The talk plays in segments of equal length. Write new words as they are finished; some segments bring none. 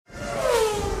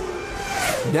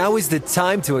Now is the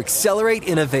time to accelerate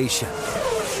innovation.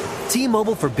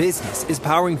 T-Mobile for Business is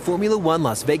powering Formula One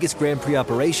Las Vegas Grand Prix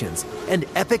operations and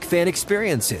epic fan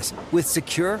experiences with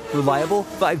secure, reliable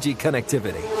 5G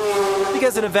connectivity.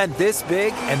 Because an event this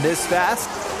big and this fast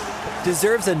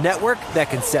deserves a network that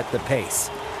can set the pace.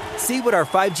 See what our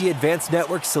 5G advanced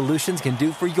network solutions can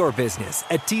do for your business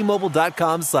at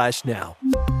T-Mobile.com/now.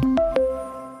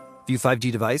 View 5G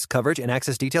device coverage and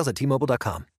access details at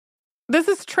T-Mobile.com. This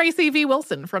is Tracy V.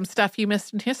 Wilson from Stuff You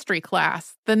Missed in History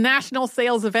class. The national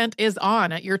sales event is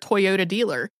on at your Toyota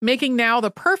dealer, making now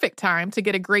the perfect time to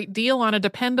get a great deal on a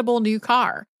dependable new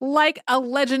car. Like a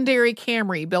legendary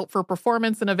Camry built for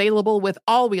performance and available with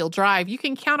all-wheel drive, you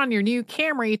can count on your new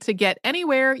Camry to get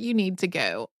anywhere you need to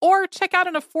go. Or check out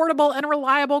an affordable and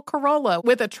reliable Corolla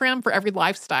with a trim for every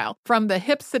lifestyle. From the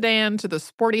hip sedan to the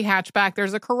sporty hatchback,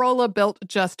 there's a Corolla built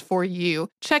just for you.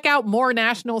 Check out more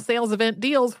national sales event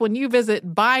deals when you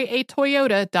visit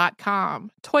buyatoyota.com.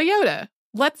 Toyota,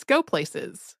 let's go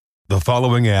places. The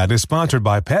following ad is sponsored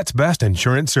by Pets Best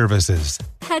Insurance Services.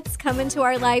 Pets come into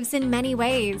our lives in many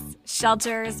ways.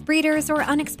 Shelters, breeders, or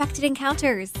unexpected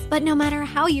encounters. But no matter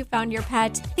how you found your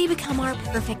pet, they become our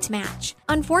perfect match.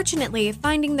 Unfortunately,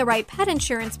 finding the right pet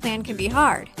insurance plan can be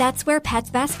hard. That's where Pets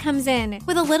Best comes in.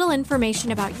 With a little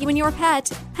information about you and your pet,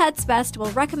 Pets Best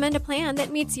will recommend a plan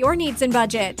that meets your needs and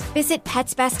budget. Visit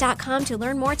PetsBest.com to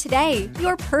learn more today.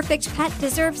 Your perfect pet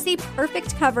deserves the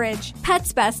perfect coverage.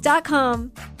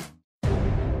 PetsBest.com.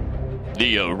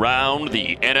 The Around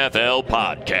the NFL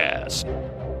podcast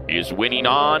is winning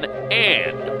on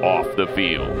and off the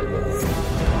field.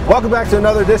 Welcome back to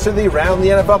another edition of the Around the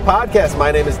NFL podcast. My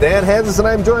name is Dan Hansis, and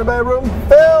I'm joined by a room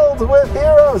filled with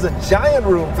heroes, a giant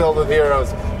room filled with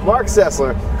heroes. Mark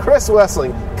Sessler, Chris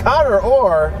Wessling, Connor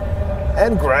Orr,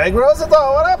 and Greg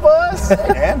Rosenthal. What up, boys?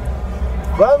 Hey, man.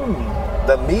 From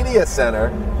the Media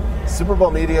Center, Super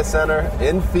Bowl Media Center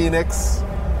in Phoenix.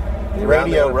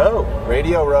 Radio Row,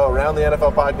 Around the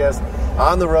NFL podcast,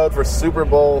 on the road for Super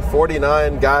Bowl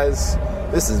 49. Guys,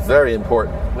 this is very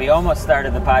important. We almost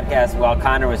started the podcast while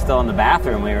Connor was still in the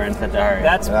bathroom. We were in such a hurry.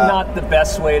 That's not the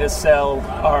best way to sell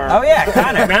our... Oh, yeah,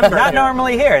 Connor. Not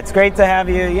normally here. It's great to have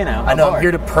you, I know, I'm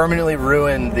here to permanently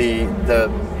ruin the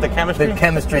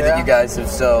chemistry that you guys have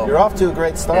so... You're off to a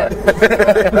great start.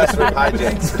 Restaurant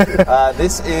hijinks.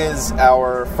 This is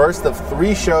our first of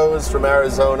 3 shows from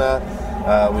Arizona. We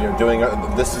are doing,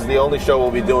 this is the only show we'll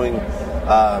be doing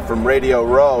from Radio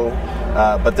Row,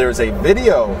 but there's a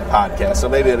video podcast, so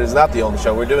maybe it is not the only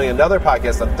show. We're doing another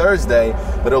podcast on Thursday,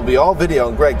 but it'll be all video.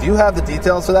 And Greg, do you have the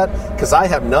details for that? Because I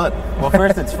have none. Well,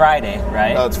 first it's Friday,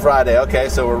 right? Oh, it's Friday. Okay,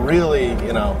 so we're really,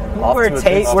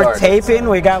 we're taping.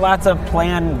 We got lots of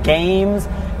planned games.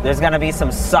 There's going to be some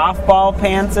softball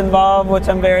pants involved, which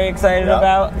I'm very excited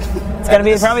about. It's going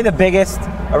to be probably the biggest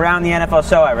Around the NFL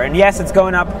show ever. And yes, it's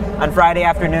going up on Friday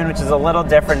afternoon, which is a little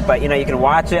different, but you can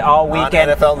watch it all weekend.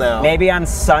 On NFL Now. Maybe on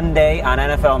Sunday on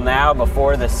NFL Now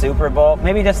before the Super Bowl.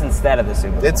 Maybe just instead of the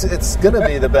Super Bowl. It's going to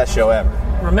be the best show ever.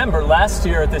 Remember, last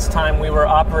year at this time, we were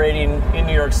operating in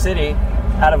New York City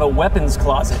out of a weapons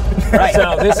closet. Right.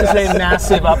 So this is a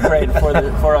massive upgrade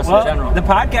for us in general. The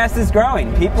podcast is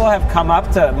growing. People have come up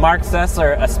to Mark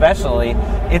Sessler especially.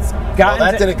 It's gotten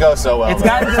that didn't go so well. It's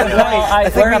gotten to the point. I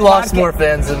think we lost more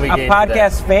fans than we gained. A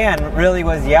podcast fan really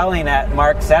was yelling at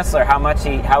Mark Sessler how much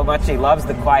he loves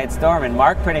The Quiet Storm, and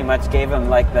Mark pretty much gave him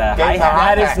like the high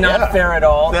hat. That is not fair at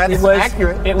all. That is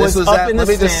accurate. It was up in the stands. Let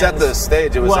me just set the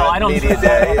stage. It was at Media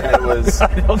Day, and it was.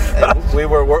 And we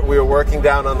were working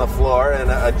down on the floor,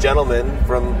 and a gentleman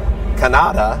from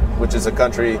Canada, which is a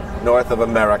country north of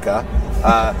America,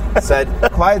 said,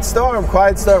 Quiet Storm,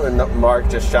 and Mark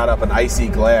just shot up an icy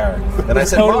glare. And I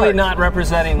said, totally Mark, not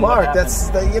representing Mark, that's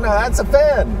a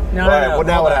fan. No, Well,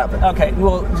 now what happened? Okay,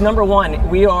 well, number one,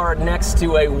 we are next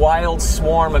to a wild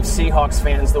swarm of Seahawks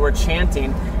fans that were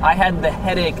chanting. I had the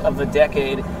headache of the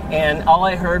decade, and all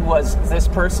I heard was this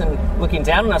person looking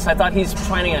down on us. I thought he's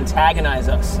trying to antagonize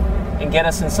us and get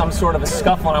us in some sort of a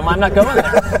scuffle, and I'm not going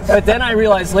there. But then I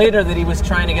realized later that he was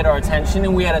trying to get our attention,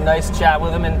 and we had a nice chat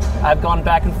with him, and I've gone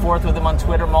back and forth with him on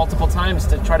Twitter multiple times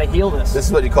to try to heal this. This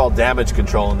is what you call damage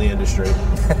control in the industry.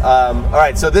 All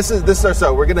right, so this is our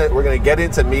show. We're gonna get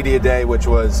into Media Day, which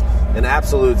was an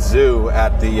absolute zoo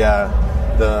at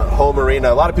the home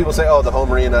arena. A lot of people say, the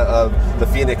home arena of the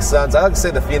Phoenix Suns. I like to say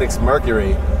the Phoenix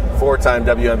Mercury 4-time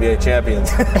WNBA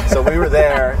champions. So we were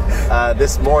there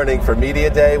this morning for Media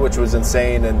Day, which was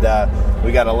insane, and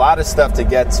we got a lot of stuff to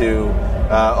get to.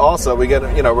 Also, we're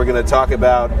going to talk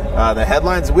about the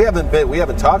headlines. We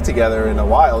haven't talked together in a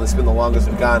while. It's been the longest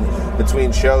we've gone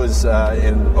between shows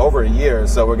in over a year.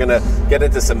 So we're going to get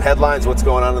into some headlines, what's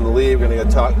going on in the league. We're going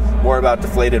to talk more about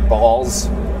deflated balls,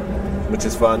 which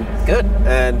is fun. Good.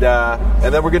 And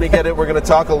then we're going to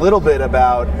talk a little bit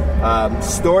about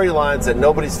storylines that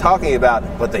nobody's talking about,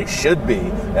 but they should be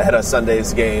ahead of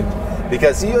Sunday's game,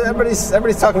 because everybody's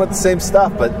talking about the same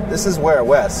stuff. But this is where,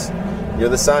 Wes, you're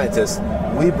the scientist,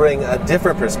 we bring a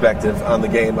different perspective on the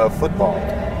game of football.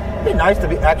 It'd be nice to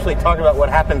be actually talking about what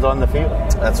happens on the field.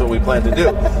 That's what we plan to do.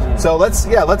 So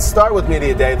let's start with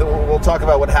Media Day. We'll talk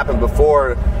about what happened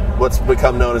before what's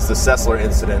become known as the Sessler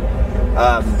incident.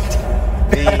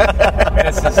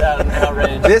 This is an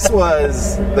outrage. This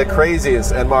was the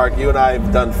craziest, and Mark, you and I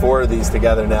have done 4 of these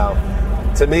together now.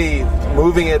 To me,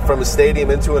 moving it from a stadium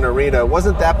into an arena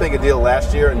wasn't that big a deal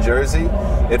last year in Jersey.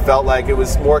 It felt like it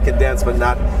was more condensed, but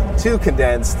not too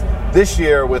condensed. This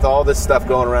year, with all this stuff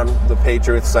going around the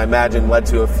Patriots, I imagine led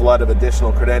to a flood of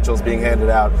additional credentials being handed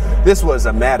out. This was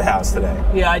a madhouse today.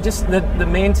 Yeah, the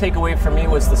main takeaway for me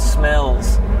was the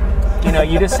smells.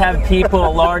 You just have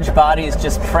people, large bodies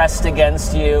just pressed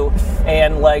against you,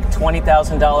 and like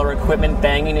 $20,000 equipment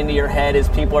banging into your head as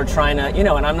people are trying to,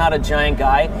 and I'm not a giant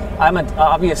guy. I'm an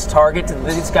obvious target.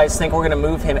 These guys think we're going to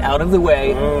move him out of the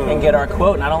way and get our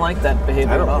quote, and I don't like that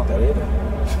behavior at all. I don't like that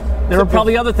either. There were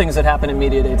probably other things that happened in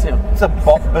Media Day, too. It's a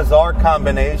bizarre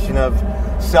combination of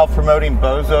self-promoting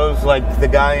bozos, like the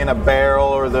guy in a barrel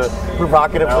or the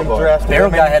provocatively dressed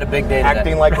barrel guy had a big day today.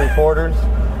 Acting like reporters.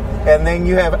 And then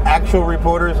you have actual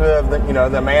reporters who have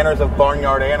the manners of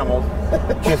barnyard animals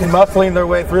just muscling their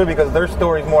way through because their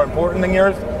story's more important than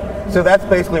yours. So that's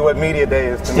basically what Media Day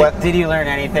is to me. Did you learn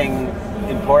anything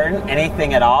important?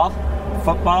 Anything at all?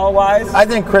 Football-wise? I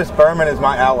think Chris Berman is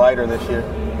my outlier this year.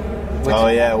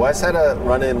 Wes had a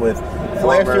run-in with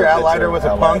last year. Outlier was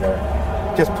a punk.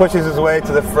 Just pushes his way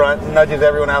to the front, nudges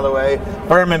everyone out of the way.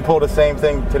 Berman pulled the same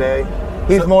thing today.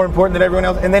 He's more important than everyone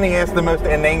else, and then he asked the most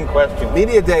inane question.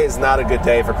 Media Day is not a good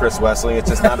day for Chris Wessling. It's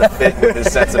just not a fit with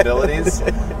his sensibilities.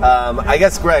 I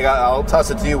guess, Greg, I'll toss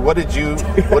it to you. What did you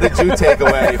take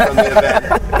away from the event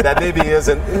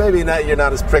that you're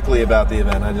not as prickly about the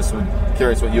event? I just was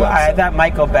curious what you had to say. I thought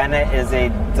Michael Bennett is a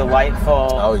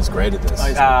delightful. Oh, he's great at this.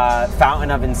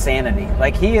 Fountain of insanity.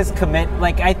 Like, he is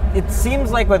it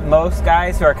seems like with most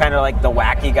guys who are kind of like the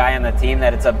wacky guy on the team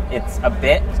that it's a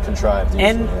bit. It's contrived. Usually,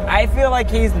 and I feel like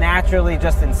he's naturally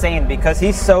just insane because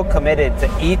he's so committed to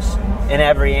each and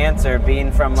every answer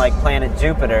being from like planet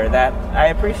Jupiter that I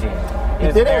appreciate. It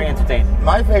was very entertaining.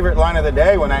 My favorite line of the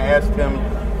day when I asked him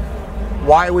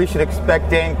why we should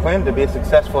expect Dan Quinn to be a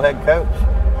successful head coach.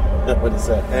 What did he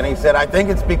say? And he said, I think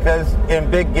it's because in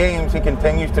big games he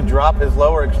continues to drop his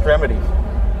lower extremities.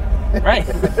 Right.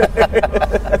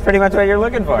 That's pretty much what you're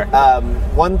looking for.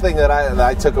 One thing that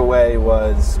I took away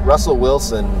was Russell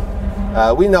Wilson.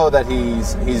 We know that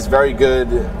he's very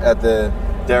good at the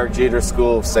Derek Jeter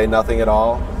school of say nothing at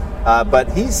all.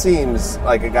 But he seems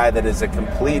like a guy that is at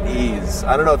complete ease.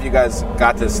 I don't know if you guys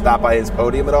got to stop by his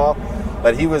podium at all,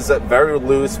 but he was very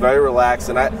loose, very relaxed.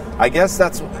 And I guess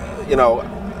that's,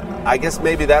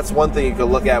 maybe that's one thing you could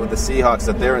look at with the Seahawks,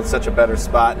 that they're in such a better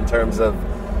spot in terms of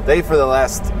they, for the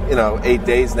last, 8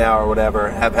 days now or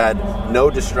whatever, have had no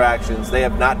distractions. They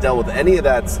have not dealt with any of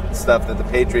that stuff that the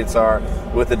Patriots are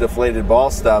with the deflated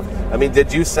ball stuff. I mean,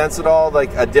 did you sense at all,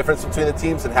 like, a difference between the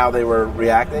teams and how they were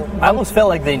reacting? I almost felt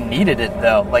like they needed it,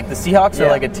 though. Like, the Seahawks are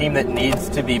like a team that needs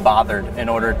to be bothered in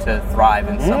order to thrive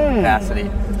in some capacity.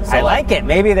 So I like it.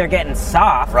 Maybe they're getting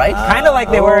soft. Right? Kind of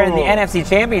like they were in the NFC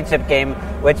Championship game,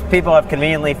 which people have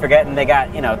conveniently forgotten they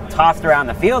got, tossed around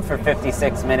the field for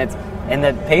 56 minutes. And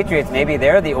the Patriots, maybe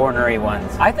they're the ornery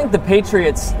ones. I think the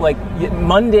Patriots,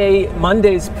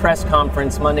 Monday's press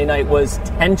conference Monday night was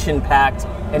tension-packed,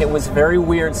 and it was a very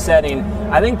weird setting.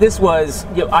 I think this was,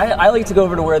 I like to go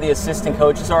over to where the assistant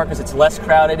coaches are because it's less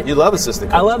crowded. You love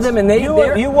assistant coaches. I love them, and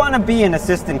you want to be an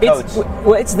assistant coach.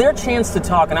 It's their chance to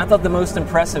talk, and I thought the most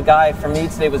impressive guy for me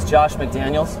today was Josh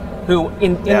McDaniels, who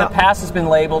in the past has been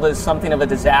labeled as something of a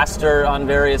disaster on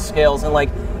various scales,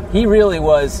 and he really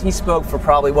was. He spoke for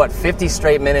probably, 50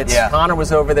 straight minutes. Yeah. Connor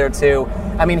was over there, too.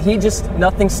 I mean,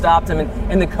 nothing stopped him.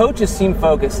 And the coaches seem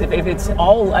focused. If it's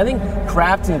all, I think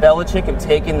Kraft and Belichick have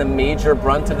taken the major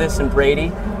brunt of this, and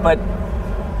Brady. But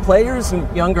players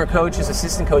and younger coaches,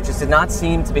 assistant coaches, did not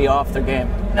seem to be off their game.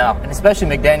 No, and especially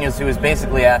McDaniels, who was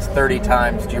basically asked 30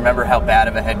 times, "Do you remember how bad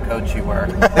of a head coach you were?"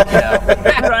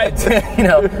 Right.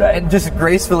 And just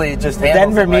gracefully just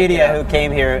handles Denver it like, media who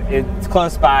came here, it's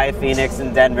close by, Phoenix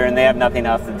and Denver, and they have nothing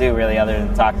else to do really other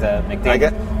than talk to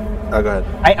McDaniels. Go ahead.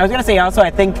 I was going to say also,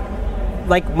 I think,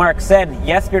 like Mark said,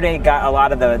 yesterday got a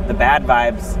lot of the bad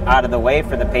vibes out of the way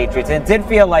for the Patriots. And it did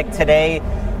feel like today,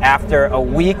 after a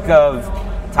week of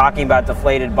talking about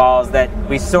deflated balls, that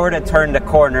we sort of turned a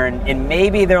corner, and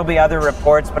maybe there'll be other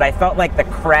reports, but I felt like the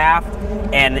Kraft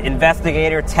and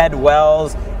investigator Ted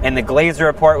Wells and the Glazer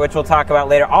report, which we'll talk about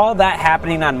later, all that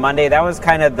happening on Monday, that was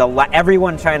kind of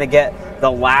everyone trying to get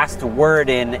the last word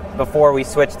in before we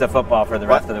switch to football for the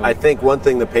rest of the week. I think one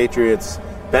thing the Patriots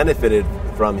benefited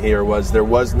from here was there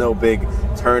was no big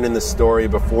turn in the story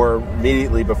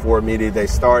immediately before media day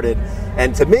started,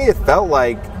 and to me it felt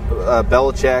like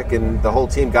Belichick and the whole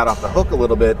team got off the hook a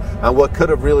little bit on what could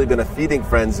have really been a feeding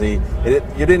frenzy. You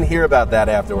didn't hear about that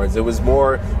afterwards. It was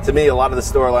more, to me, a lot of the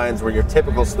storylines were your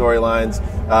typical storylines.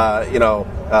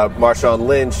 Marshawn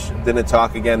Lynch didn't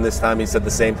talk again this time. He said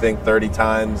the same thing 30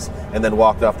 times and then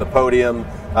walked off the podium.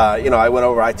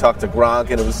 I talked to Gronk,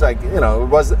 and it was like, there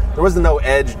wasn't no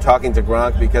edge talking to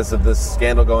Gronk because of this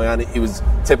scandal going on. He was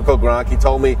typical Gronk. He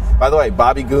told me, by the way,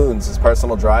 Bobby Goons, his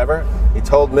personal driver, he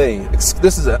told me,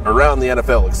 this is around the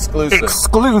NFL exclusive.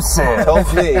 He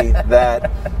told me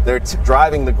that they're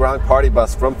driving the Gronk party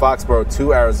bus from Foxborough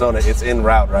to Arizona. It's en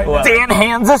route right now. Dan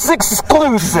Hanzus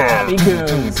exclusive. Bobby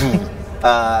Goons.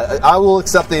 I will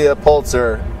accept the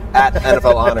Pulitzer at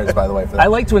NFL Honors, by the way. For that. I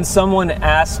liked when someone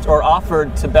asked or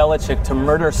offered to Belichick to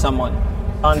murder someone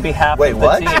on behalf of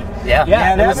the team. Yeah,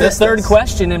 that was the third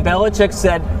question, and Belichick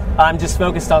said, "I'm just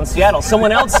focused on Seattle."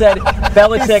 Someone else said,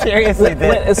 "Belichick, seriously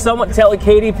did. Someone tell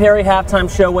Katy Perry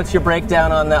halftime show. What's your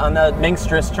breakdown on the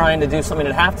minstress trying to do something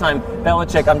at halftime?"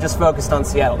 Belichick, "I'm just focused on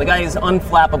Seattle." The guy is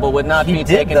unflappable. Would not be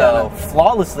taken down.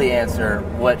 Flawlessly answer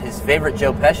what his favorite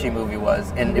Joe Pesci movie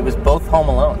was, and it was both Home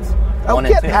Alones.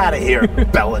 Get out of here,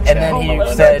 Belichick. And then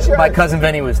he said, "My cousin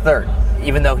Vinny was third,"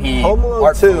 even though he Home Alone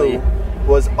artfully 2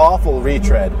 was awful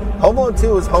retread. Home Alone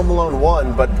 2 was Home Alone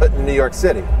 1, but put in New York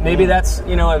City. Maybe that's,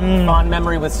 a fond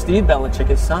memory with Steve Belichick,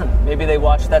 his son. Maybe they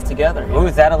watched that together. Ooh,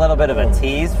 is that a little bit of a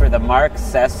tease for the Mark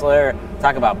Sessler?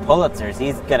 Talk about Pulitzers.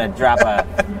 He's going to drop a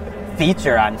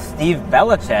feature on Steve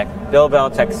Belichick, Bill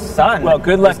Belichick's son. Well,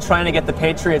 good luck trying to get the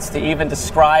Patriots to even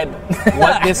describe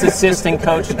what this assistant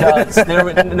coach does.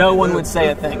 No one would say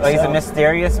a thing. Well, he's a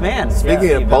mysterious man.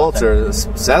 Speaking of Pulitzer,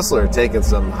 Sessler taking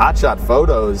some hotshot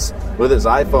photos with his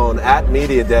iPhone at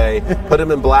Media Day, put him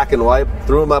in black and white,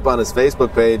 threw him up on his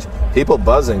Facebook page, people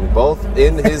buzzing, both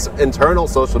in his internal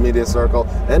social media circle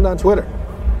and on Twitter.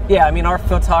 Yeah, our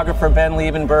photographer, Ben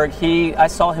Liebenberg, I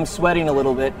saw him sweating a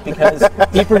little bit because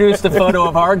he produced a photo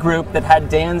of our group that had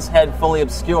Dan's head fully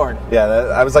obscured. Yeah,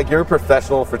 I was like, you're a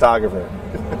professional photographer,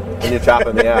 and you're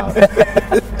chopping me out.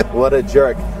 What a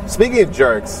jerk. Speaking of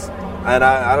jerks, and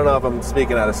I don't know if I'm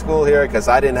speaking out of school here because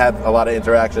I didn't have a lot of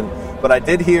interaction, but I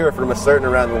did hear from a certain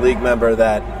around the league member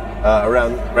that,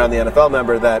 around the NFL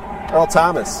member, that Earl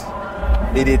Thomas,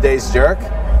 Media Day's jerk.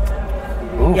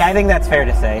 Oof. Yeah, I think that's fair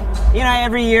to say.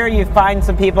 Every year you find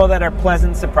some people that are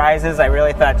pleasant surprises. I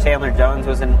really thought Chandler Jones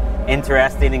was an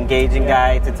interesting, engaging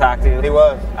guy to talk to. He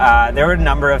was. There were a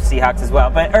number of Seahawks as well,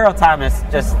 but Earl Thomas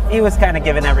he was kind of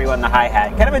giving everyone the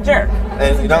hi-hat. Kind of a jerk.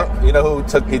 And you know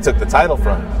who he took the title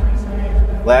from?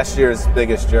 Last year's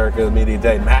biggest jerk of the Media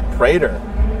Day, Matt Prater.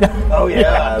 Oh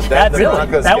yeah,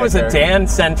 that was a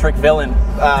Dan-centric villain.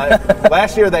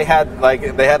 Last year they had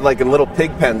in little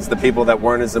pig pens the people that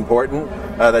weren't as important,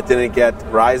 that didn't get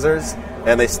risers,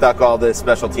 and they stuck all the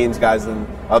special teams guys and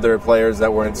other players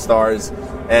that weren't stars.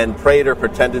 And Prater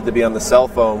pretended to be on the cell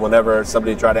phone whenever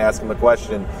somebody tried to ask him a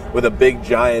question with a big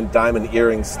giant diamond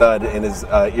earring stud in his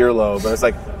earlobe, and it's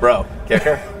like, bro,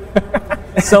 kicker.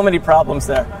 So many problems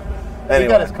there. Anyway. He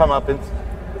got his comeuppance.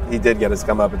 He did get his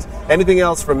comeuppance. Anything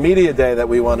else from Media Day that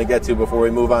we want to get to before we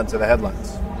move on to the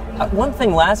headlines? One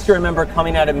thing last year, I remember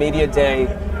coming out of Media Day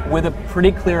with a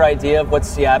pretty clear idea of what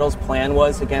Seattle's plan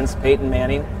was against Peyton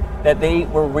Manning, that they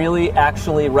were really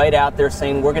actually right out there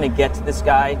saying, we're going to get to this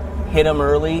guy, hit him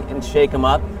early, and shake him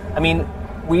up.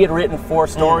 We had written 4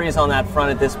 stories on that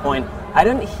front at this point. I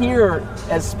didn't hear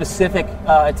as specific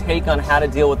a take on how to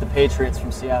deal with the Patriots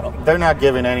from Seattle. They're not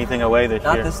giving anything away this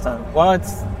year. Not this time. Well,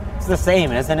 it's the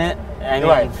same, isn't it?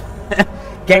 Right.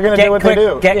 They're going to do what they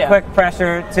do. Get quick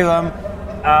pressure to them.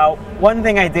 One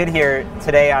thing I did hear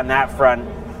today on that front,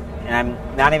 and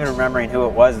I'm not even remembering who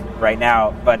it was right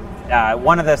now, but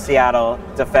one of the Seattle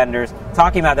defenders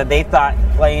talking about that they thought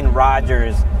playing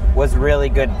Rodgers was really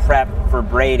good prep for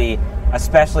Brady,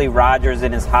 especially Rodgers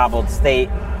in his hobbled state,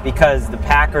 because the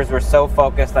Packers were so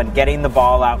focused on getting the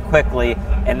ball out quickly,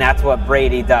 and that's what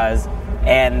Brady does.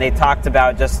 And they talked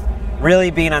about just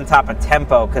really being on top of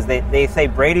tempo, because they say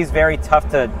Brady's very tough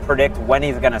to predict when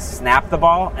he's going to snap the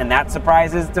ball, and that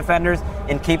surprises defenders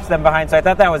and keeps them behind. So I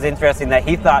thought that was interesting that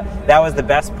he thought that was the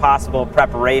best possible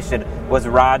preparation, was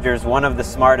Rodgers, one of the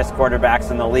smartest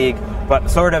quarterbacks in the league, but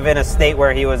sort of in a state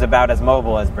where he was about as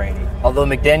mobile as Brady. Although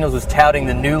McDaniels was touting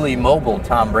the newly mobile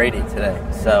Tom Brady today,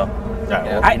 so...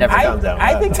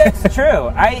 I think that's true.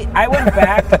 I went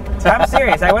back. I'm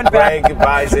serious. I went back. Greg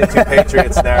buys into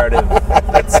Patriots narrative.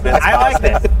 That spins I like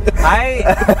this.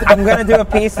 I'm going to do a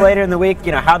piece later in the week,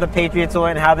 how the Patriots will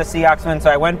win, how the Seahawks win. So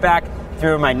I went back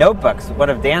through my notebooks, one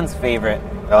of Dan's favorite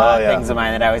things of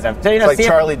mine that I always have. So, it's like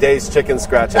Charlie Day's chicken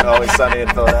scratch and Always Sunny in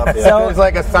Philadelphia. So it's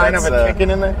like a sign of a chicken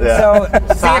in there? Yeah.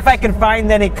 So see if I can find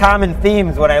any common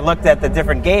themes when I looked at the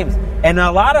different games. And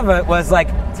a lot of it was like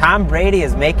Tom Brady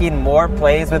is making more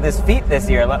plays with his feet this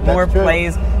year. More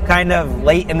plays kind of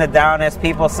late in the down, as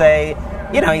people say.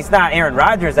 He's not Aaron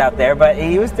Rodgers out there, but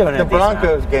he was doing it. The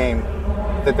Broncos game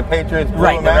that the Patriots blew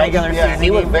him the out. regular season.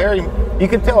 He was you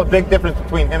could tell a big difference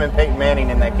between him and Peyton Manning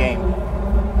in that game.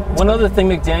 One other thing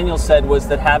McDaniel said was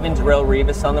that having Darrelle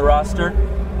Revis on the roster,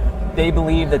 they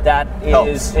believe that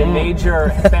is a major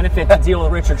benefit to deal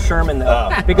with Richard Sherman, though,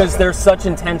 because they're such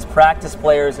intense practice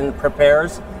players and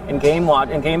preparers and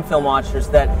game film watchers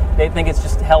that they think it's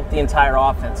just helped the entire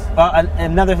offense.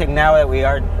 Another thing, now that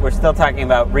we're still talking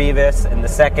about Revis and the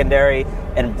secondary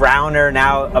and Browner,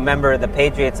 now a member of the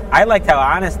Patriots, I liked how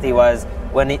honest he was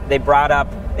when they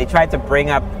tried to bring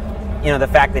up the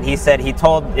fact that he said he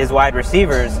told his wide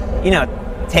receivers,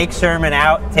 take Sherman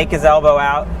out, take his elbow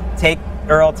out, take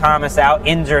Earl Thomas out,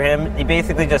 injure him. He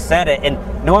basically just said it.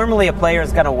 And normally a player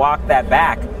is going to walk that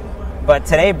back. But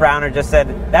today Browner just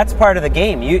said, that's part of the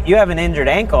game. You have an injured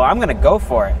ankle. I'm going to go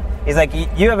for it. He's like,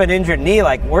 you have an injured knee.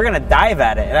 Like, we're going to dive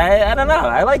at it. And I don't know.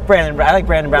 I like Brandon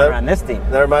Browner on this team.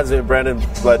 That reminds me of Brandon,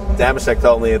 what Damashek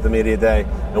told me at the media day.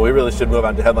 And we really should move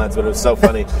on to headlines, but it was so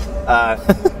funny.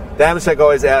 Damashek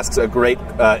always asks a great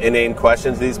inane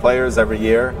question to these players every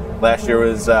year. Last year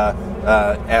was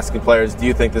asking players, do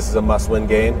you think this is a must-win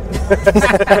game?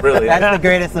 Really. That's the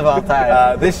greatest of all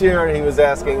time. This year he was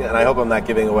asking, and I hope I'm not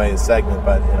giving away his segment,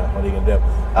 but what are you going to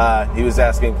do? He was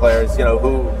asking players,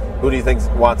 who do you think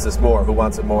wants this more? Who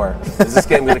wants it more? Is this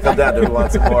game going to come down to who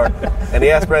wants it more? And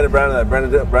he asked Brandon Browner that.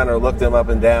 Brandon Browner looked him up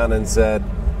and down and said,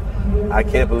 I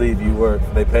can't believe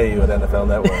they pay you at NFL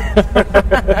Network.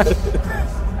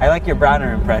 I like your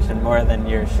Browner impression more than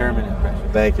your Sherman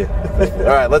impression. Thank you. All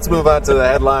right, let's move on to the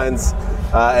headlines.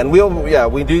 And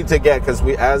we need to get, because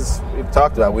as we've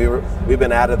talked about, we've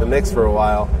been out of the mix for a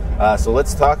while. So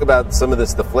let's talk about some of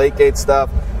this Deflategate stuff.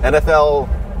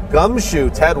 NFL gumshoe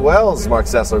Ted Wells, Mark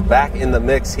Sessler, back in the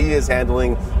mix. He is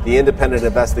handling the independent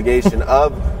investigation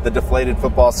of the deflated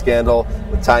football scandal,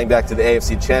 tying back to the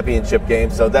AFC Championship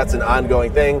game. So that's an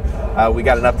ongoing thing. We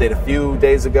got an update a few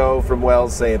days ago from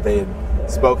Wells saying they had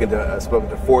spoken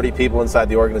to 40 people inside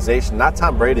the organization. Not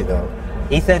Tom Brady, though.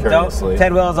 He said,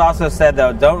 Ted Wells also said,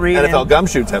 though, don't read NFL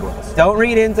gumshoe Ted Wells. Don't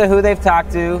read into who they've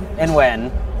talked to and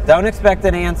when. Don't expect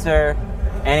an answer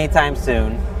anytime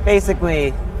soon. Basically,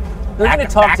 they're going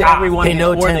to talk to everyone. Pay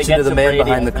no attention to the man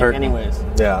behind the curtain. Anyways.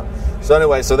 Yeah.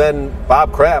 So then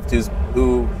Bob Kraft,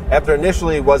 who after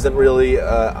initially wasn't really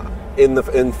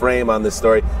in frame on this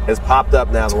story, has popped up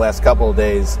now the last couple of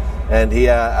days, and he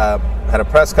had a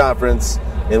press conference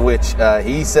in which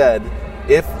he said,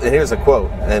 and here's a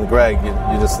quote, and Greg,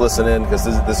 you just listen in because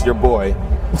this is your boy.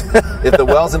 If the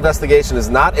Wells investigation is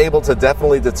not able to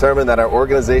definitely determine that our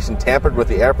organization tampered with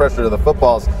the air pressure of the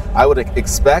footballs, I would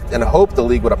expect and hope the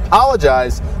league would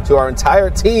apologize to our entire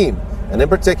team, and in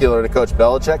particular to Coach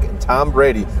Belichick and Tom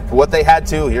Brady for what they had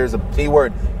to, here's a key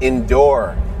word,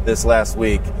 endure this last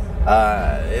week.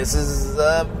 This is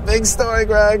a big story,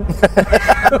 Greg.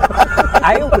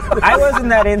 I wasn't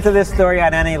that into this story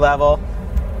on any level.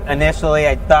 Initially,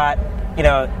 I thought,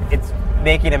 it's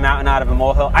making a mountain out of a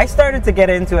molehill. I started to get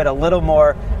into it a little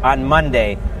more on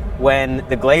Monday when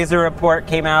the Glazer report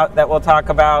came out that we'll talk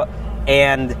about,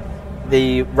 and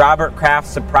the Robert Kraft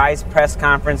surprise press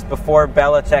conference before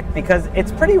Belichick, because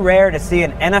it's pretty rare to see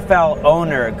an NFL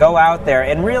owner go out there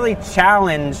and really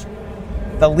challenge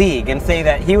the league and say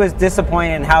that he was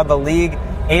disappointed in how the league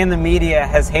and the media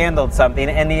has handled something,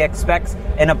 and he expects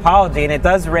an apology. And it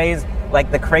does raise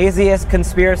the craziest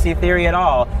conspiracy theory at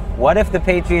all. What if the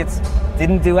Patriots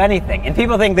didn't do anything? And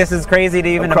people think this is crazy to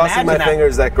even imagine. I'm crossing my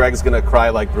fingers that Greg's going to cry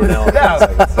like Brunel. No,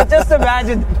 but just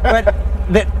imagine. But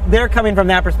they're coming from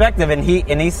that perspective, and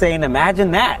he's saying,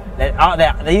 imagine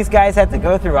that these guys had to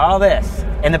go through all this,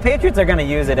 and the Patriots are going to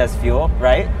use it as fuel,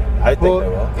 right? I think they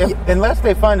will. Unless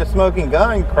they find a smoking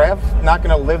gun, Kraft's not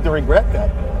going to live to regret that.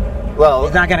 Well,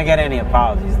 he's not going to get any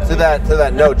apologies. To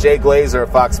that note, Jay Glazer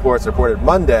of Fox Sports reported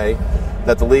Monday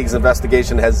that the league's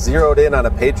investigation has zeroed in on a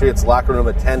Patriots locker room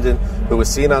attendant who was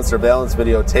seen on surveillance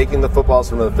video taking the footballs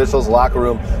from the officials' locker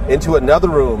room into another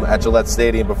room at Gillette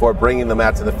Stadium before bringing them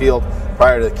out to the field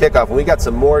prior to the kickoff. And we got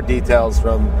some more details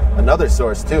from another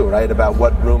source too, right, about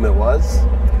what room it was.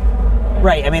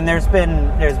 Right. I mean, there's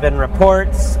been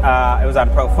reports. It was on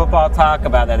Pro Football Talk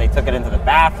about that they took it into the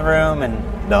bathroom, and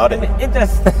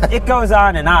it goes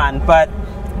on and on. But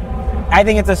I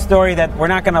think it's a story that we're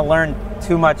not going to learn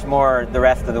too much more the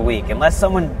rest of the week, unless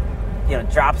someone,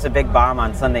 drops a big bomb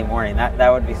on Sunday morning.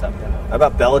 That would be something. How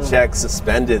about Belichick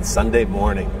suspended Sunday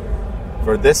morning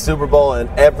for this Super Bowl and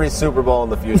every Super Bowl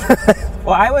in the future?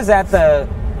 Well, I was at the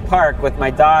park with my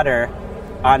daughter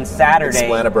on Saturday.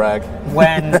 Explain a brag.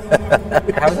 When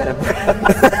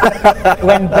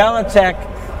when Belichick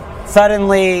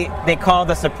suddenly they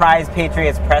called a surprise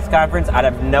Patriots press conference out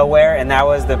of nowhere, and that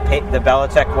was the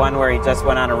Belichick one where he just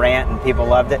went on a rant and people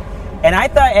loved it. And I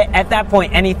thought at that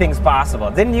point anything's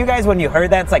possible. Didn't you guys, when you heard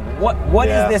that? It's like, what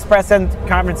is this press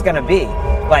conference going to be?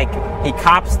 Like, he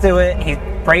cops to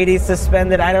it, Brady's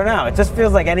suspended, I don't know. It just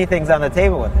feels like anything's on the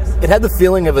table with this. It had the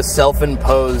feeling of a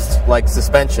self-imposed,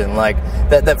 suspension. Like,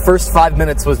 that first 5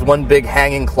 minutes was one big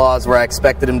hanging clause where I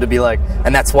expected him to be like,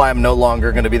 and that's why I'm no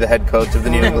longer going to be the head coach of the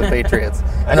New England Patriots.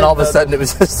 And then all of a sudden it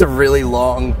was just a really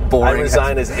long, boring... I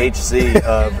resign as HC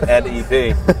of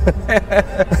NEP.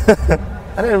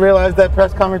 I didn't realize that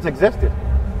press conference existed.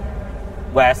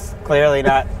 Wes, clearly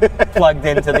not plugged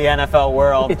into the NFL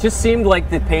world. It just seemed like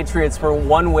the Patriots were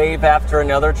one wave after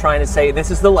another trying to say,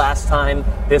 this is the last time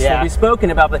this will be spoken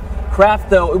about. But Kraft,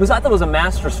 though, I thought it was a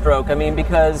masterstroke. I mean,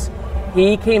 because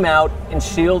he came out and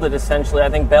shielded, essentially, I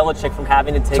think, Belichick from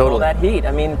having to take all that heat.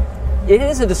 I mean, it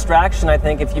is a distraction, I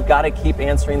think, if you've got to keep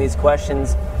answering these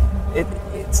questions.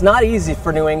 It's not easy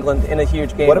for New England in a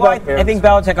huge game. I think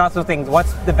Belichick also thinks,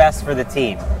 what's the best for the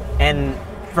team? And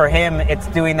for him, it's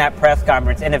doing that press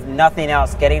conference, and if nothing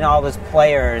else, getting all his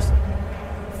players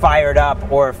fired up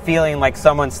or feeling like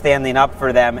someone's standing up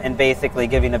for them and basically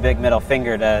giving a big middle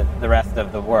finger to the rest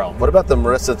of the world. What about the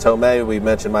Marissa Tomei? We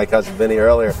mentioned my cousin Vinny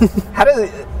earlier.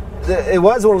 It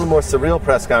was one of the more surreal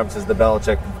press conferences, the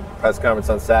Belichick press conference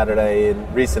on Saturday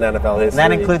in recent NFL history.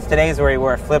 And that includes today's where he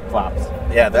wore flip-flops.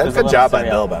 Yeah, that's a good job by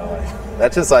Bill, by the way.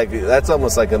 That's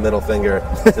almost like a middle finger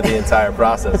to the entire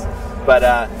process. But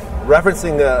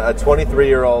referencing a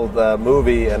 23-year-old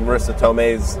movie and Marissa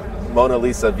Tomei's Mona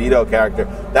Lisa Vito character,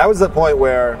 that was the point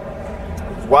where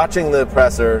watching the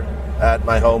presser at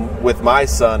my home with my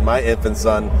son, my infant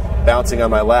son, bouncing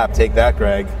on my lap. Take that,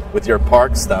 Greg, with your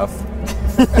park stuff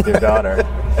with your daughter.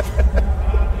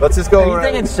 Let's just go. Are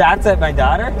you taking shots at my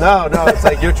daughter? No. It's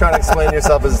like you're trying to explain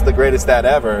yourself as the greatest dad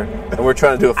ever, and we're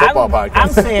trying to do a football podcast. I'm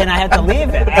saying I had to leave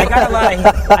it. I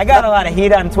got a lot of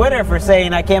heat on Twitter for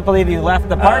saying I can't believe you left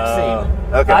the park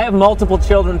scene. Okay. I have multiple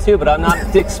children too, but I'm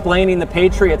not explaining the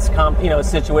Patriots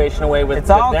situation away with. It's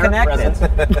all their connected.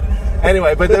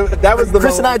 Anyway, but that was the.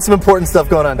 Chris and I had some important stuff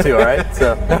going on too. All right,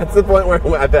 so that's the point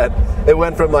where I bet it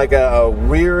went from like a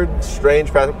weird,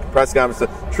 strange press conference to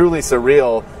truly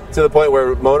surreal. To the point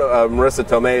where Marissa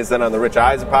Tomei is then on the Rich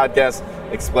Eisen podcast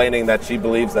explaining that she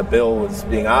believes that Bill was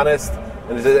being honest.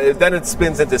 And then it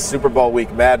spins into Super Bowl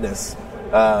week madness,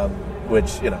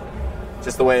 which,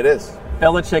 just the way it is.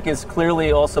 Belichick is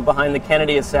clearly also behind the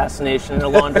Kennedy assassination and a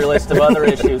laundry list of other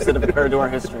issues that have occurred to our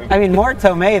history. I mean, more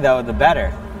Tomei, though, the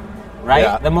better, right?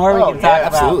 Yeah. The more we can talk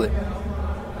about absolutely.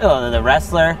 The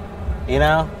wrestler,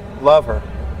 Love her.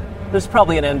 There's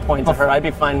probably an end point to her. I'd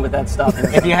be fine with that stuff.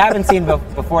 If you haven't seen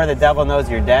Before the Devil Knows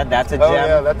You're Dead, that's a gem. Oh,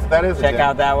 yeah, that is a gem. Check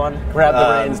out that one. Grab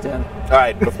the reins, Dan. All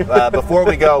right, before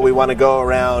we go, we want to go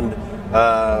around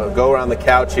the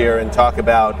couch here and talk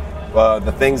about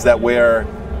the things that we're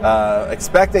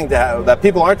expecting to have, that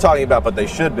people aren't talking about, but they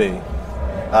should be.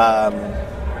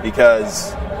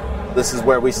 Because this is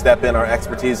where we step in our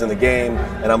expertise in the game.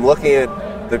 And I'm looking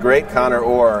at the great Connor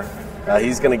Orr.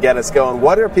 He's going to get us going.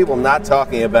 What are people not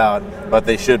talking about, but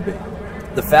they should be?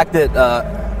 The fact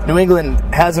that New England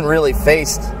hasn't really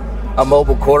faced a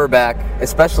mobile quarterback,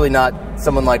 especially not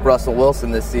someone like Russell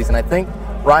Wilson this season. I think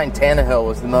Ryan Tannehill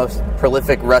was the most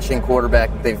prolific rushing quarterback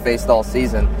they've faced all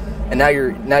season. And now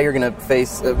you're going to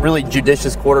face a really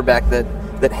judicious quarterback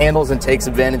that handles and takes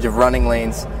advantage of running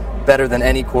lanes better than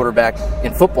any quarterback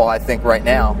in football, I think, right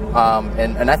now.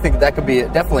 And I think that could be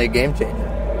definitely a game changer.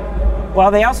 Well,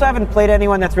 they also haven't played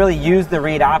anyone that's really used the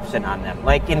read option on them.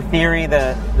 Like, in theory,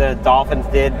 the Dolphins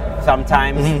did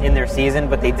sometimes in their season,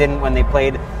 but they didn't when they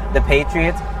played the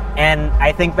Patriots. And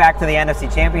I think back to the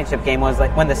NFC Championship game was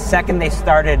like when the second they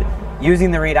started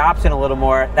using the read option a little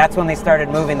more, that's when they started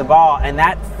moving the ball. And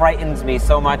that frightens me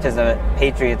so much as a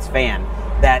Patriots fan.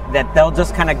 That they'll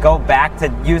just kind of go back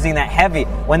to using that heavy.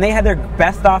 When they had their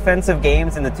best offensive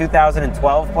games in the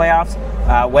 2012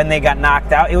 playoffs, when they got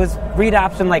knocked out, it was read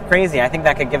option like crazy. I think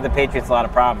that could give the Patriots a lot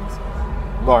of problems.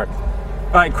 Mark.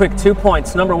 All right, quick 2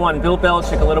 points. Number one, Bill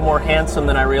Belichick a little more handsome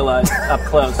than I realized up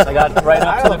close. I got right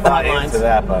up to the front lines. To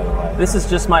that, by the way. This is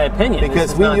just my opinion.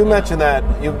 Because you mentioned that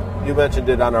you mentioned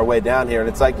it on our way down here, and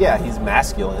it's like, yeah, he's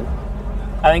masculine.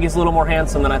 I think he's a little more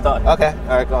handsome than I thought. Okay,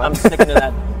 all right, go on. I'm sticking to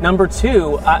that. Number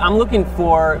two, I'm looking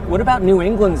for, what about New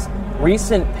England's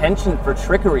recent penchant for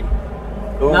trickery?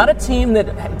 Ooh. Not a team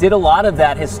that did a lot of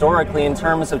that historically in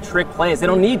terms of trick plays. They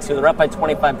don't need to. They're up by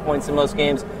 25 points in most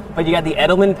games. But you got the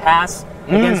Edelman pass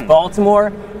against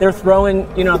Baltimore. They're throwing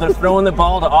the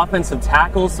ball to offensive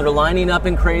tackles. They're lining up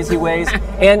in crazy ways.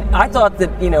 And I thought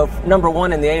that, number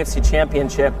one in the AFC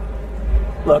Championship,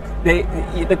 look,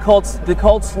 the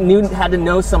Colts had to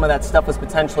know some of that stuff was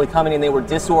potentially coming, and they were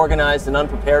disorganized and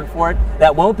unprepared for it.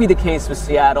 That won't be the case with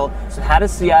Seattle. So how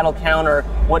does Seattle counter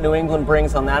what New England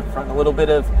brings on that front? A little bit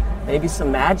of maybe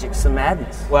some magic, some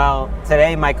madness. Well,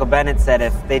 today Michael Bennett said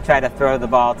if they try to throw the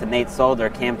ball to Nate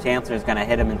Solder, Cam Chancellor is going to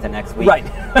hit him into next week. Right.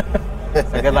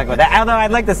 So good luck with that. Although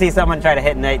I'd like to see someone try to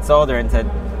hit Nate Solder into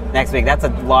next week. That's a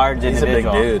large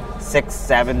individual. He's a big dude.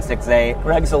 6'7", 6'8".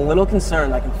 Greg's a little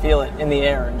concerned. I can feel it in the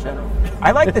air in general.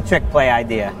 I like the trick play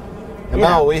idea.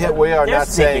 No, we are not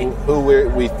saying who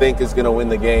we think is going to win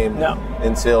the game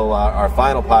until our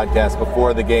final podcast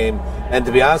before the game. And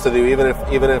to be honest with you, even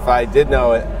if I did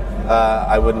know it,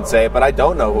 I wouldn't say it. But I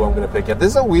don't know who I'm going to pick yet.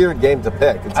 This is a weird game to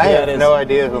pick. I have no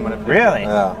idea who I'm going to pick. Really?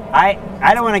 Yeah.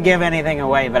 I don't want to give anything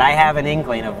away, but I have an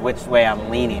inkling of which way I'm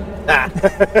leaning.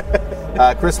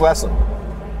 Chris Wesson.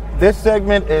 This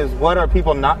segment is what are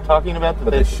people not talking about?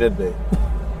 But they should be.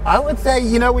 I would say,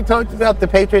 we talked about the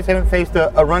Patriots haven't faced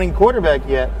a running quarterback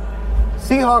yet.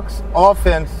 Seahawks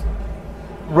offense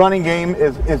running game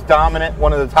is dominant,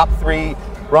 one of the top 3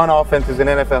 run offenses in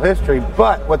NFL history.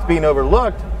 But what's being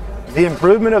overlooked is the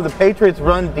improvement of the Patriots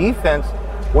run defense,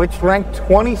 which ranked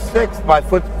 26th by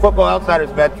Football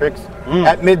Outsiders metrics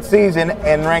at midseason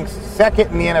and ranks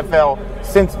 2nd in the NFL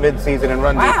since midseason in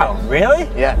run defense. Wow, really?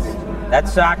 Yes. That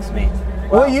shocks me. Wow.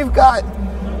 Well, you've got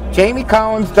Jamie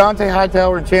Collins, Dante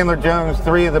Hightower, and Chandler Jones,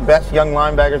 3 of the best young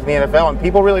linebackers in the NFL, and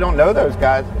people really don't know those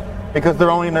guys because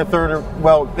they're only in their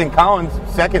in Collins'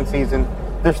 2nd season.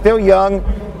 They're still young,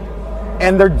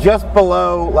 and they're just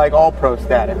below, all-pro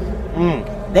status.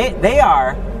 They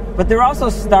are, but they're also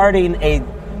starting a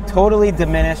totally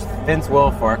diminished Vince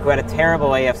Wilfork, who had a terrible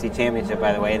AFC Championship,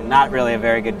 by the way, and not really a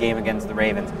very good game against the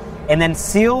Ravens. And then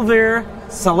Silver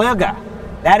Saliga.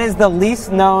 That is the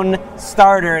least known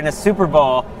starter in a Super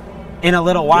Bowl in a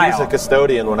little while. He was a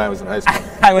custodian when I was in high school.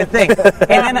 I would think. And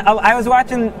then I was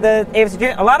watching the AFC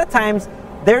Championship. A lot of times,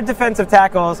 their defensive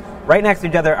tackles right next to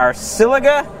each other are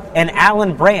Siliga and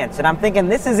Alan Branch. And I'm thinking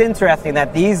this is interesting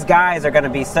that these guys are going to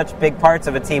be such big parts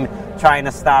of a team trying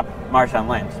to stop Marshawn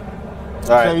Lynch.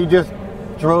 All right. So you just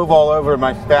drove all over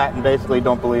my stat and basically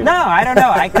don't believe it. No, I don't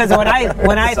know. Because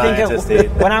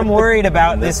when I'm worried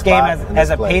about this game as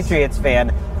a Patriots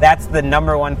fan, that's the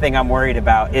number one thing I'm worried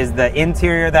about is the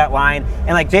interior of that line.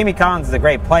 And Jamie Collins is a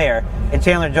great player, and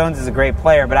Chandler Jones is a great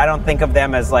player, but I don't think of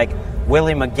them as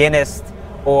Willie McGinnis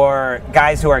or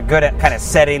guys who are good at kind of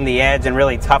setting the edge and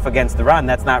really tough against the run.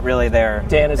 That's not really their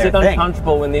Dan, is their it thing.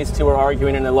 Uncomfortable when these two are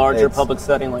arguing in a larger public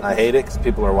setting like this? I hate it because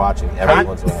people are watching.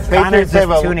 Everyone's watching. Connor's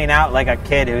just tuning out like a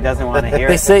kid who doesn't want to hear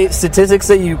it. Statistics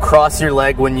say you cross your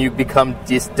leg when you become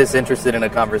disinterested in a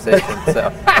conversation.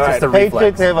 So just a reflex.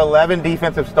 Patriots have 11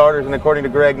 defensive starters, and according to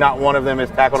Greg, not one of them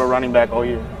has tackled a running back all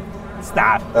year.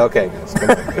 Stop. Okay, guys, come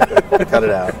on. Cut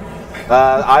it out.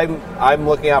 I'm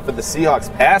looking out for the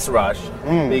Seahawks pass rush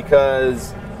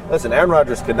because, listen, Aaron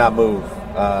Rodgers could not move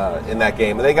in that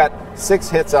game. And they got 6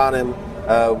 hits on him.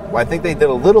 I think they did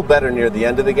a little better near the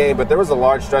end of the game, but there was a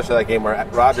large stretch of that game where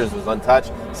Rodgers was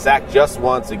untouched, sacked just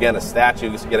once, again, a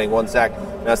statue, getting 1 sack.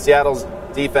 Now, Seattle's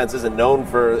defense isn't known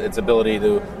for its ability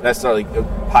to necessarily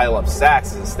pile up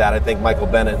sacks as a stat. I think Michael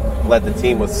Bennett led the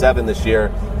team with 7 this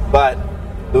year. But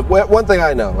the one thing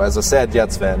I know, as a sad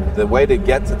Jets fan, the way to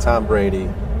get to Tom Brady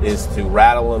is to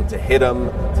rattle him, to hit him,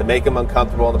 to make him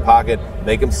uncomfortable in the pocket,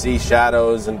 make him see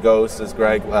shadows and ghosts, as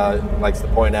Greg likes to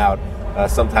point out,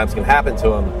 sometimes can happen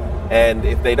to him. And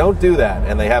if they don't do that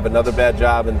and they have another bad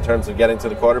job in terms of getting to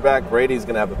the quarterback, Brady's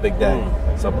going to have a big day.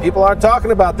 So people aren't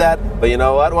talking about that. But you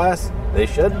know what, Wes? They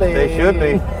should be. They should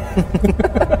be.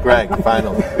 Greg,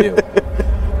 final view.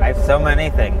 I have so many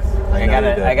things. I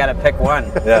gotta pick one.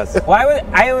 Yes. Well,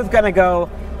 I was gonna go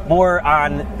more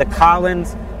on the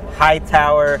Collins,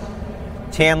 Hightower,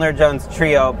 Chandler Jones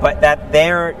trio, but that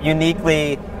they're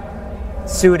uniquely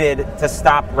suited to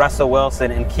stop Russell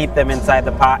Wilson and keep him inside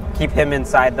the pocket.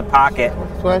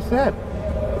 That's what I said.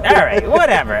 All right,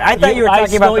 whatever. I thought you were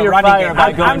talking about the running game.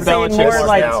 I'm saying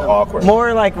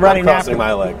more like running after.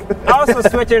 My leg. Also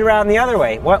switch it around the other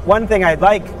way. One thing I'd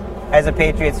like as a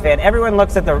Patriots fan, everyone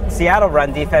looks at the Seattle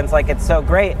run defense like it's so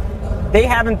great. They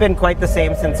haven't been quite the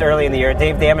same since early in the year.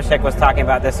 Dave Damashek was talking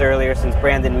about this earlier since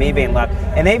Brandon Mebane left.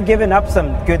 And they've given up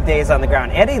some good days on the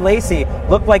ground. Eddie Lacy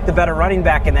looked like the better running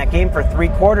back in that game for 3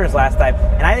 quarters last time.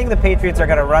 And I think the Patriots are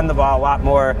going to run the ball a lot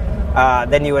more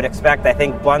than you would expect. I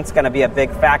think Blunt's going to be a big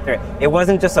factor. It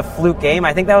wasn't just a fluke game.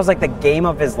 I think that was like the game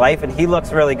of his life, and he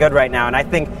looks really good right now. And I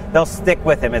think they'll stick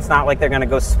with him. It's not like they're going to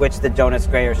go switch to Jonas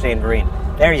Gray or Shane Vereen.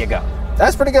 There you go.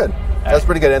 That's pretty good. That's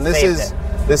pretty good. And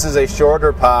this is a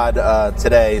shorter pod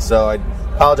today, so I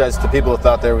apologize to people who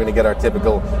thought they were going to get our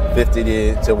typical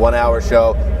 50 to 1 hour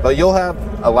show. But you'll have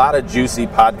a lot of juicy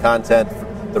pod content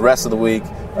the rest of the week,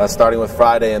 starting with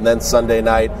Friday and then Sunday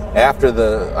night after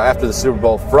the Super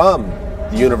Bowl from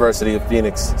the University of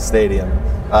Phoenix Stadium.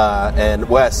 And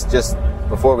Wes, just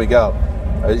before we go,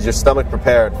 is your stomach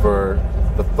prepared for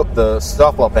the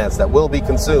softball pants that will be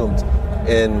consumed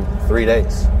in 3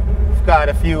 days? We've got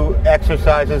a few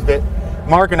exercises that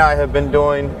Mark and I have been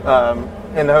doing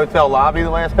in the hotel lobby the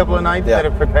last couple of nights that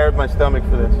have prepared my stomach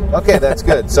for this. Okay, that's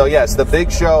good. So, yes, the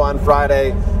big show on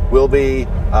Friday will be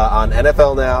on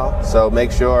NFL Now. So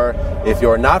make sure, if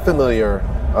you're not familiar,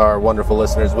 our wonderful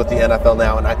listeners, with the NFL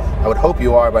Now, and I would hope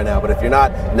you are by now, but if you're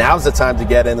not, now's the time to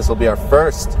get in. This will be our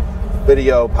first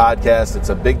video podcast. It's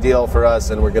a big deal for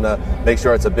us, and we're going to make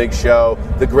sure it's a big show.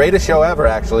 The greatest show ever,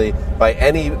 actually, by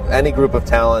any group of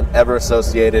talent ever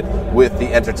associated with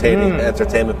the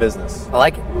entertainment business. I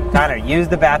like it. Connor, use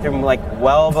the bathroom like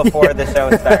well before the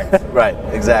show starts. Right,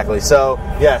 exactly. So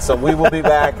we will be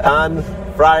back on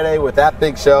Friday with that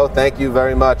big show. Thank you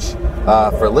very much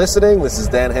for listening. This is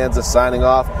Dan Hansa signing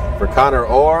off for Connor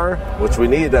Orr, which we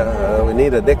need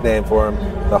a nickname for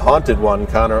him. The haunted one,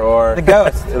 Connor Orr. The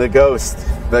ghost.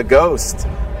 The ghost.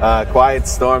 Quiet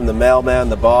Storm, the mailman,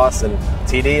 the boss, and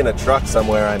TD in a truck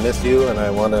somewhere. I miss you, and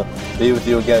I want to be with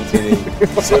you again,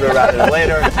 TD, sooner rather than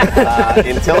later.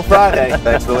 Until Friday,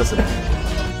 thanks for listening.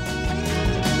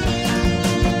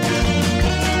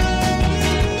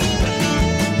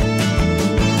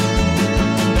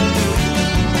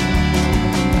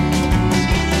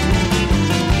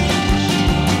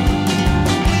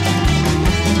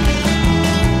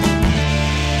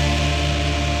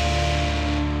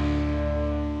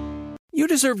 You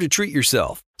deserve to treat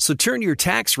yourself, so turn your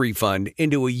tax refund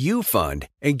into a U fund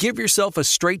and give yourself a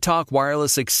Straight Talk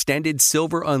Wireless Extended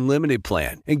Silver Unlimited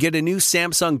plan and get a new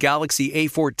Samsung Galaxy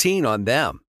A14 on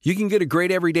them. You can get a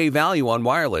great everyday value on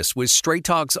wireless with Straight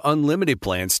Talk's Unlimited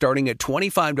plan starting at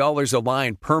 $25 a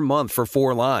line per month for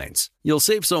 4 lines. You'll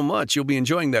save so much you'll be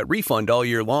enjoying that refund all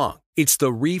year long. It's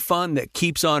the refund that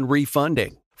keeps on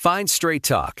refunding. Find Straight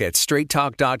Talk at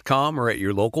straighttalk.com or at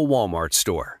your local Walmart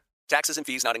store. Taxes and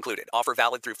fees not included. Offer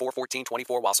valid through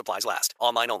 4/14/24 while supplies last.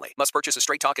 Online only. Must purchase a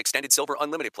Straight Talk Extended Silver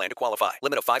Unlimited plan to qualify.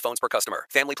 Limit of 5 phones per customer.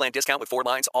 Family plan discount with 4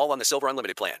 lines, all on the Silver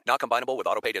Unlimited plan. Not combinable with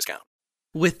autopay discount.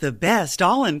 With the best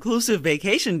all-inclusive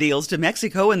vacation deals to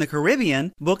Mexico and the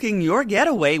Caribbean, booking your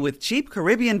getaway with Cheap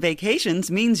Caribbean Vacations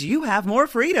means you have more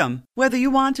freedom. Whether you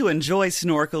want to enjoy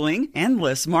snorkeling,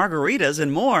 endless margaritas,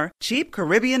 and more, Cheap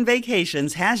Caribbean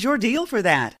Vacations has your deal for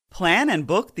that. Plan and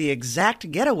book the exact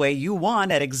getaway you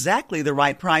want at exactly the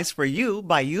right price for you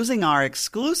by using our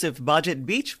exclusive budget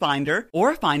beach finder,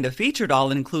 or find a featured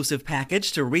all-inclusive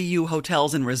package to Riu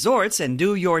Hotels and Resorts and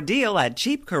do your deal at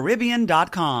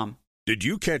cheapcaribbean.com. Did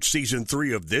you catch Season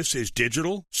 3 of This Is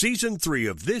Digital? Season 3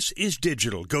 of This Is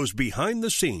Digital goes behind the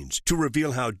scenes to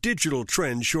reveal how digital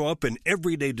trends show up in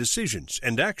everyday decisions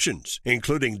and actions,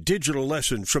 including digital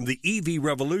lessons from the EV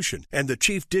revolution and the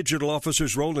Chief Digital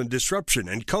Officer's role in disruption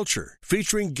and culture,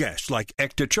 featuring guests like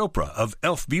Ekta Chopra of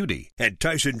Elf Beauty and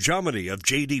Tyson Jominy of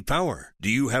JD Power. Do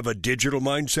you have a digital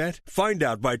mindset? Find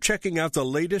out by checking out the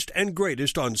latest and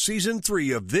greatest on Season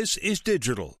 3 of This Is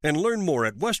Digital and learn more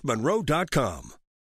at westmonroe.com.